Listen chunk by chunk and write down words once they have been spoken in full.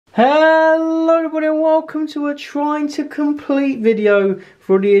Hello everybody and welcome to a trying to complete video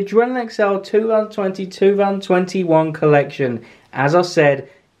for the Adrenalyn XL 2020-2021 collection. As I said,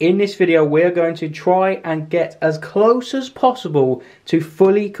 in this video we're going to try and get as close as possible to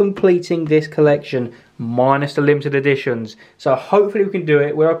fully completing this collection, minus the limited editions. So hopefully we can do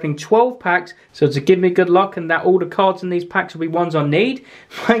it. We're opening 12 packs, so to give me good luck and that all the cards in these packs will be ones I need,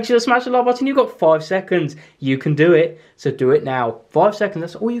 make sure to smash the like button. You've got 5 seconds. You can do it, so do it now. 5 seconds,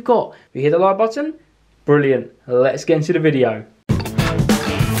 that's all you've got. If you hit the like button, brilliant. Let's get into the video.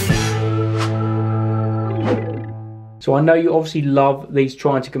 So I know you obviously love these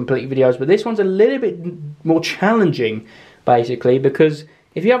trying to complete videos, but this one's a little bit more challenging, basically, because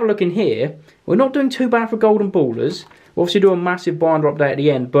if you have a look in here, we're not doing too bad for golden ballers. We'll obviously do a massive binder update at the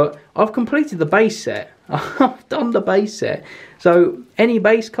end, but I've completed the base set. I've done the base set. So any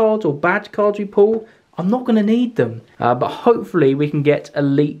base cards or badge cards we pull, I'm not going to need them. But hopefully we can get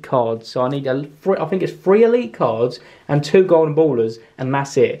elite cards. So I need, I think it's 3 elite cards and 2 golden ballers, and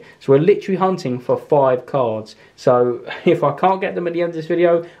that's it. So we're literally hunting for 5 cards. So if I can't get them at the end of this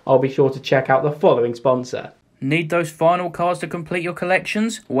video, I'll be sure to check out the following sponsor. Need those final cards to complete your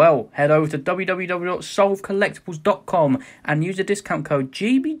collections? Well, head over to www.solvecollectibles.com and use the discount code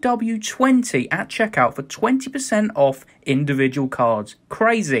GBW20 at checkout for 20% off individual cards.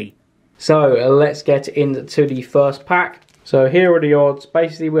 Crazy! So let's get into the first pack. So here are the odds.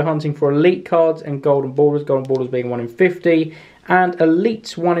 Basically we're hunting for elite cards and golden ballers being 1 in 50 and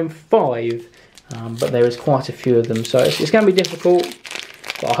elites 1 in 5. But there is quite a few of them, so it's going to be difficult.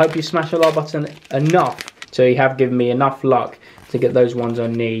 But I hope you smash the like button enough so you have given me enough luck to get those ones I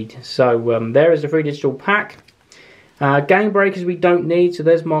need. So there is the 3 digital pack. Game breakers we don't need, so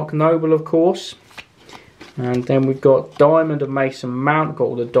there's Mark Noble, of course. And then we've got Diamond of Mason Mount, got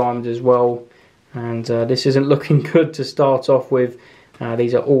all the diamonds as well. And this isn't looking good to start off with.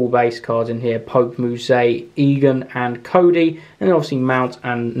 These are all base cards in here: Pope, Muse, Egan and Cody. And then obviously Mount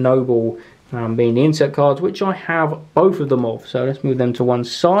and Noble being the insert cards, which I have both of them of. So let's move them to one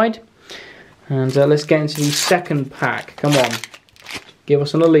side. And let's get into the second pack. Come on. Give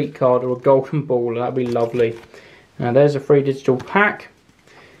us an elite card or a golden ball. That'd be lovely. Now there's a 3 digital pack.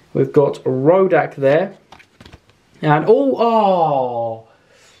 We've got Rodak there. And now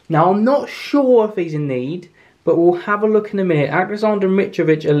I'm not sure if he's in need, but we'll have a look in a minute. Alexander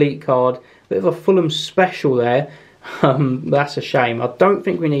Mitrovic elite card. Bit of a Fulham special there. That's a shame. I don't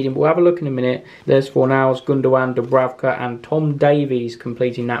think we need him, but we'll have a look in a minute. There's Fornals, Gundogan, Dubravka and Tom Davies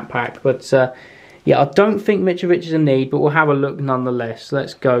completing that pack. But yeah, I don't think Mitrovic is in need, but we'll have a look nonetheless.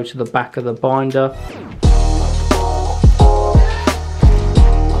 Let's go to the back of the binder.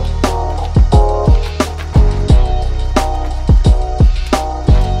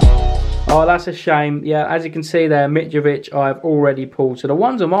 Oh, that's a shame. Yeah, as you can see there, Mitrovic I've already pulled. So the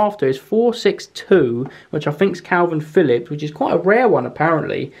ones I'm after is 462, which I think is Calvin Phillips, which is quite a rare one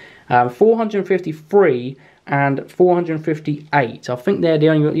apparently. 453 and 458. I think they're the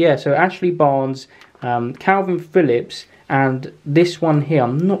only... Yeah, so Ashley Barnes, Calvin Phillips, and this one here.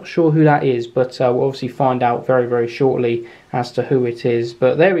 I'm not sure who that is, but we'll obviously find out very, very shortly as to who it is.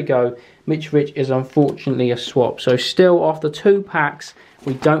 But there we go. Mitrovic is unfortunately a swap. So still, after 2 packs,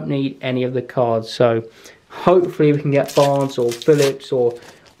 we don't need any of the cards, so hopefully we can get Barnes or Phillips or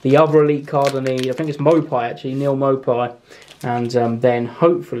the other elite card I need. I think it's Mopai actually, Neil Mopai. And then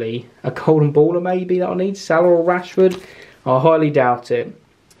hopefully a golden baller maybe that I need, Salah or Rashford. I highly doubt it.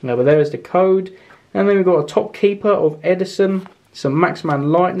 No, but there is the code. And then we've got a top keeper of Edison, some Maxman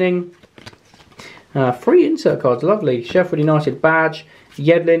Lightning. 3 insert cards, lovely. Sheffield United badge,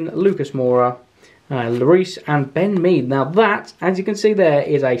 Yedlin, Lucas Moura, Lloris and Ben Mead. Now that, as you can see there,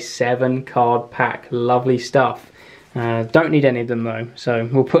 is a 7 card pack. Lovely stuff. Don't need any of them though, so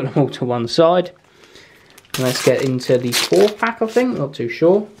we'll put them all to one side. Let's get into the 4th pack, I think. Not too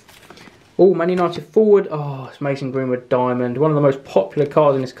sure. Oh, Man United forward. Oh, it's Mason Greenwood Diamond. One of the most popular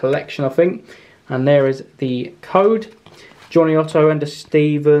cards in this collection, I think. And there is the code. Johnny Otto, Ender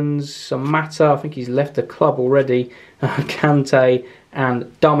Stevens, Samata. I think he's left the club already. Kante and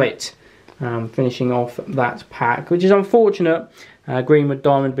Dummett. Finishing off that pack, which is unfortunate. Greenwood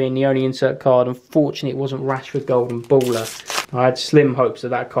Diamond being the only insert card. Unfortunately, it wasn't Rashford Golden Baller. I had slim hopes that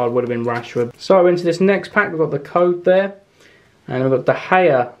that card would have been Rashford. So into this next pack, we've got the code there. And we've got De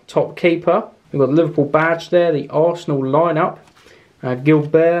Gea, top keeper. We've got the Liverpool badge there, the Arsenal lineup.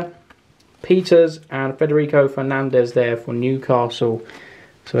 Gilbert, Peters and Federico Fernandez there for Newcastle.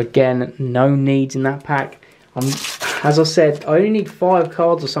 So again, no needs in that pack. As I said, I only need 5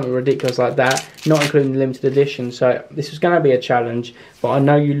 cards or something ridiculous like that, not including the limited edition, so this is going to be a challenge, but I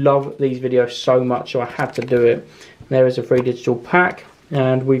know you love these videos so much, so I had to do it. There is a 3 digital pack.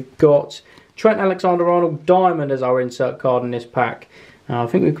 And we've got Trent Alexander-Arnold Diamond as our insert card in this pack. I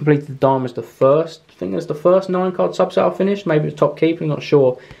think we've completed the Diamonds the first. I think that's the first 9-card subset I've finished. Maybe it's top keeper, I'm not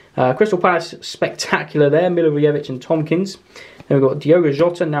sure. Crystal Palace, spectacular there. Milivojevic and Tompkins. Then we've got Diogo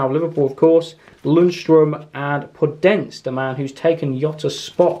Jota, now Liverpool, of course. Lundstrom and Podence, the man who's taken Jota's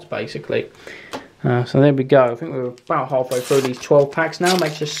spot, basically. So there we go. I think we're about halfway through these 12 packs now.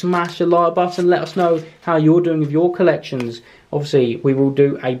 Make sure to smash the like button. Let us know how you're doing with your collections. Obviously, we will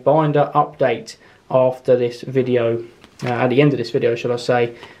do a binder update after this video. At the end of this video, should I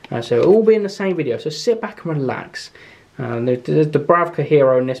say. So it will all be in the same video. So sit back and relax. There's the Bravka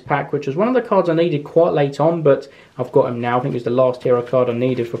hero in this pack, which was one of the cards I needed quite late on, but I've got him now. I think it's the last hero card I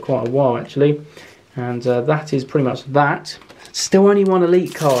needed for quite a while, actually. And that is pretty much that. Still only one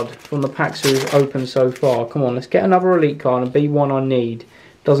elite card from the packs we've opened so far. Come on, let's get another elite card and be one I need.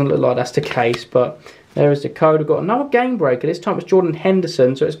 Doesn't look like that's the case, but there is the code. I've got another game breaker. This time it's Jordan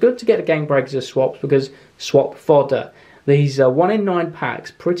Henderson, so it's good to get the game breakers as swaps because swap fodder. These 1 in 9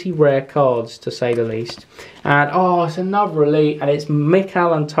 packs, pretty rare cards to say the least. And oh, it's another elite, and it's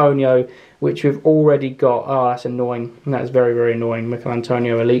Mikel Antonio, which we've already got. Oh, that's annoying. That's very, very annoying. Mikel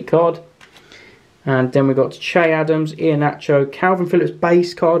Antonio elite card. And then we've got Che Adams, Iheanacho, Calvin Phillips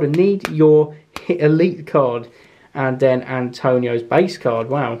base card. I need your elite card. And then Antonio's base card.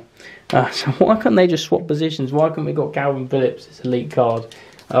 Wow. So why can't they just swap positions? Why can't we got Calvin Phillips' this elite card?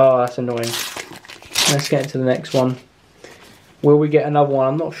 Oh, that's annoying. Let's get to the next one. Will we get another one?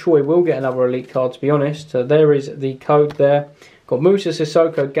 I'm not sure we will get another elite card, to be honest. So there is the code there. Got Musa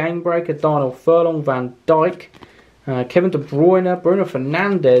Sissoko, Game Breaker, Darnell Furlong, Van Dijk, Kevin De Bruyne, Bruno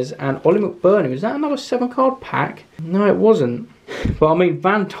Fernandes, and Ollie McBurney. Was that another 7-card pack? No, it wasn't. But I mean,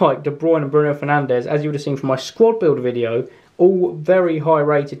 Van Dijk, De Bruyne, and Bruno Fernandes, as you would have seen from my squad build video, all very high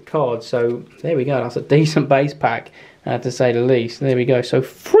rated cards. So there we go. That's a decent base pack, to say the least. There we go. So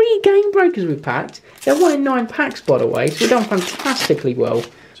 3 game breakers we've packed. They're 1 in 9 packs, by the way, so we've done fantastically well.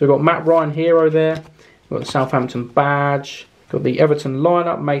 So we've got Matt Ryan hero there. We've got the Southampton badge. Got the Everton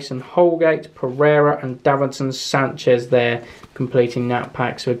lineup, Mason Holgate, Pereira, and Davinson Sanchez there, completing that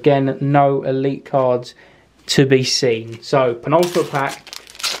pack. So again, no elite cards to be seen. So penultimate pack.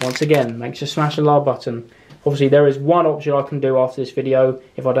 Once again, make sure to smash the like button. Obviously, there is one option I can do after this video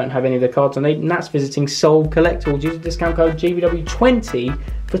if I don't have any of the cards I need, and that's visiting Soul Collectibles. Use the discount code GBW20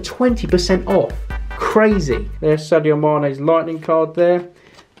 for 20% off. Crazy. There's Sadio Mane's Lightning card there.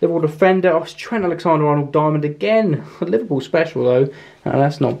 Liverpool defender. Oh, it's Trent Alexander-Arnold Diamond again. Liverpool special though.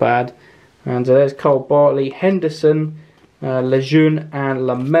 That's not bad. And there's Cole Bartley, Henderson, Lejeune, and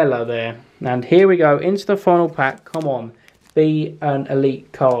Lamella there. And here we go into the final pack. Come on, be an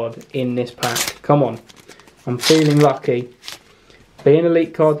elite card in this pack. Come on. I'm feeling lucky. Be an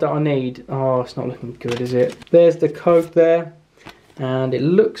elite card that I need. Oh, it's not looking good, is it? There's the code there. And it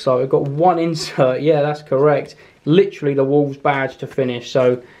looks like we've got 1 insert. Yeah, that's correct. Literally the Wolves badge to finish.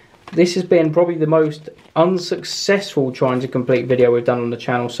 So this has been probably the most unsuccessful trying to complete video we've done on the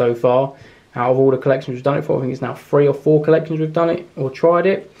channel so far. Out of all the collections we've done it for, I think it's now 3 or 4 collections we've done it or tried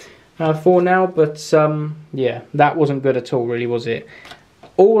it for now. But yeah, that wasn't good at all, really, was it?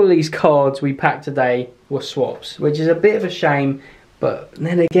 All of these cards we packed today were swaps, which is a bit of a shame. But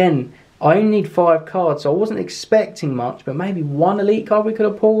then again, I only need 5 cards, so I wasn't expecting much, but maybe 1 elite card we could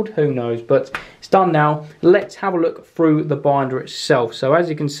have pulled, who knows. But it's done now. Let's have a look through the binder itself. So as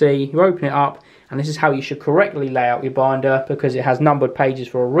you can see, you open it up, and this is how you should correctly lay out your binder, because it has numbered pages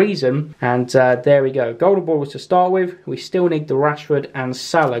for a reason. And there we go. Golden Ballers to start with. We still need the Rashford and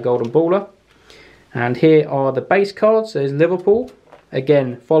Salah Golden Baller. And here are the base cards. There's Liverpool.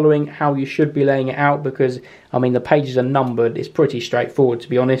 Again, following how you should be laying it out, because, I mean, the pages are numbered. It's pretty straightforward, to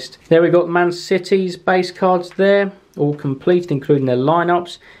be honest. There we got Man City's base cards there, all complete, including their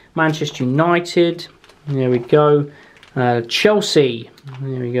lineups. Manchester United, there we go. Chelsea,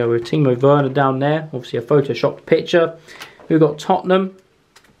 there we go, with Timo Werner down there. Obviously a photoshopped picture. We've got Tottenham.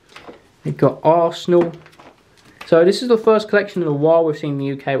 We've got Arsenal. So this is the first collection in a while we've seen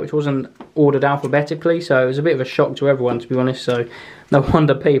in the UK which wasn't ordered alphabetically, so it was a bit of a shock to everyone, to be honest. So no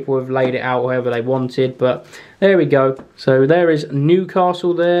wonder people have laid it out however they wanted, but there we go. So there is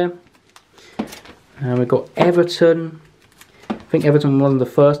Newcastle there, and we've got Everton. I think Everton was one of the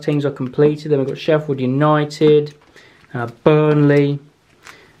first teams I completed. Then we've got Sheffield United, Burnley,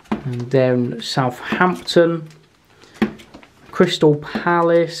 and then Southampton, Crystal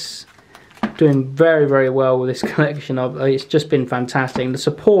Palace. Doing very, very well with this collection. It's just been fantastic. And the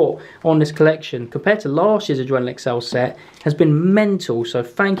support on this collection compared to last year's Adrenalyn XL set has been mental. So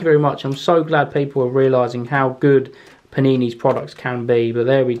thank you very much. I'm so glad people are realising how good Panini's products can be. But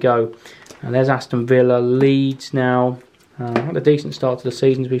there we go. And there's Aston Villa, Leeds now. Had a decent start to the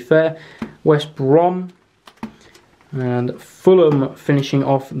season, to be fair. West Brom and Fulham finishing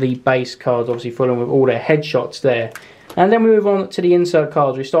off the base cards. Obviously Fulham with all their headshots there. And then we move on to the insert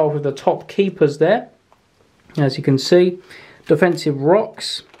cards. We start off with the top keepers there. As you can see, defensive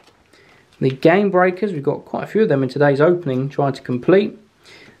rocks. The game breakers, we've got quite a few of them in today's opening, trying to complete.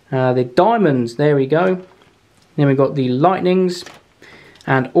 The diamonds, there we go. Then we've got the lightnings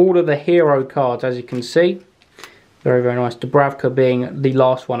and all of the hero cards, as you can see. Very, very nice. Dubravka being the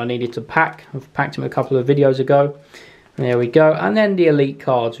last one I needed to pack. I've packed him a couple of videos ago. And there we go. And then the elite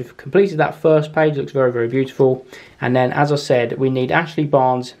cards. We've completed that first page. Looks very, very beautiful. And then, as I said, we need Ashley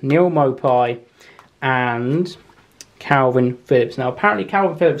Barnes, Neil Mopai, and Calvin Phillips. Now, apparently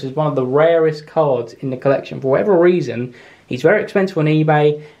Calvin Phillips is one of the rarest cards in the collection. For whatever reason, he's very expensive on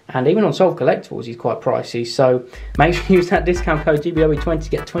eBay, and even on Solve Collectibles, he's quite pricey. So make sure you use that discount code gbwhelp20 to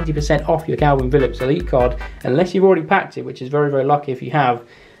get 20% off your Calvin Phillips Elite card, unless you've already packed it, which is very, very lucky if you have.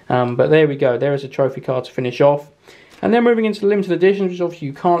 But there we go. There is a trophy card to finish off. And then moving into the limited editions, which obviously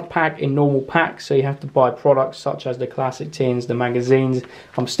you can't pack in normal packs, so you have to buy products such as the classic tins, the magazines.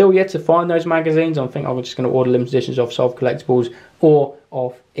 I'm still yet to find those magazines. I think I'm just going to order limited editions off Solve Collectibles or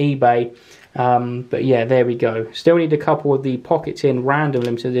off eBay. But yeah, there we go. Still need a couple of the pocket tin random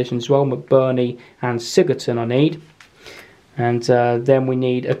limited editions as well. McBurney and Sigerton I need. And then we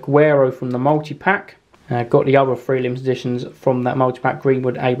need Aguero from the multi-pack. Got the other 3 limited editions from that multi-pack: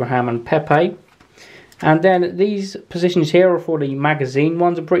 Greenwood, Abraham and Pepe. And then these positions here are for the magazine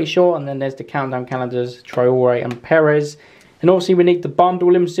ones, I'm pretty sure. And then there's the countdown calendars, Traore and Perez. And obviously we need the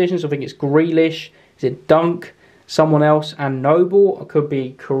bundle limited editions. I think it's Grealish, is it Dunk, someone else, and Noble. I could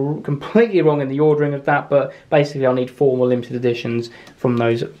be completely wrong in the ordering of that, but basically I'll need 4 more limited editions from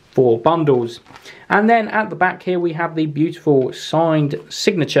those 4 bundles. And then at the back here we have the beautiful signed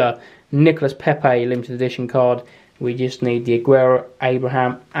signature Nicolas Pepe limited edition card. We just need the Aguero,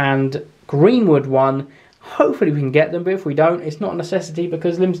 Abraham and Greenwood one. Hopefully we can get them, but if we don't, it's not a necessity,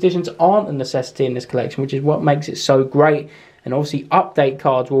 because limited editions aren't a necessity in this collection, which is what makes it so great. And obviously update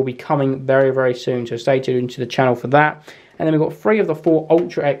cards will be coming very, very soon, so stay tuned to the channel for that. And then we've got 3 of the 4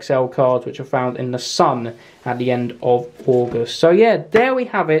 Ultra XL cards, which are found in the Sun at the end of August. So yeah, there we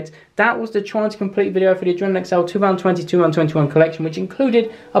have it. That was the trying to complete video for the Adrenalyn XL 2020-2021 collection, which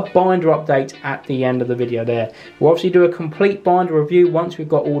included a binder update at the end of the video there. We'll obviously do a complete binder review once we've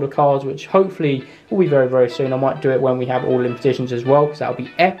got all the cards, which hopefully will be very, very soon. I might do it when we have all the limited editions as well, because that'll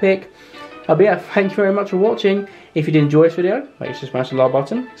be epic. But yeah, thank you very much for watching. If you did enjoy this video, make sure to smash the like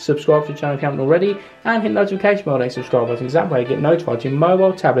button, subscribe to the channel if you haven't already, and hit the notification bell next subscribe button, because that way you get notified to your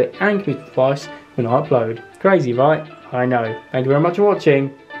mobile, tablet and computer device when I upload. Crazy, right? I know. Thank you very much for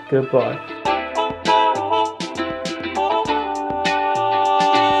watching. Goodbye.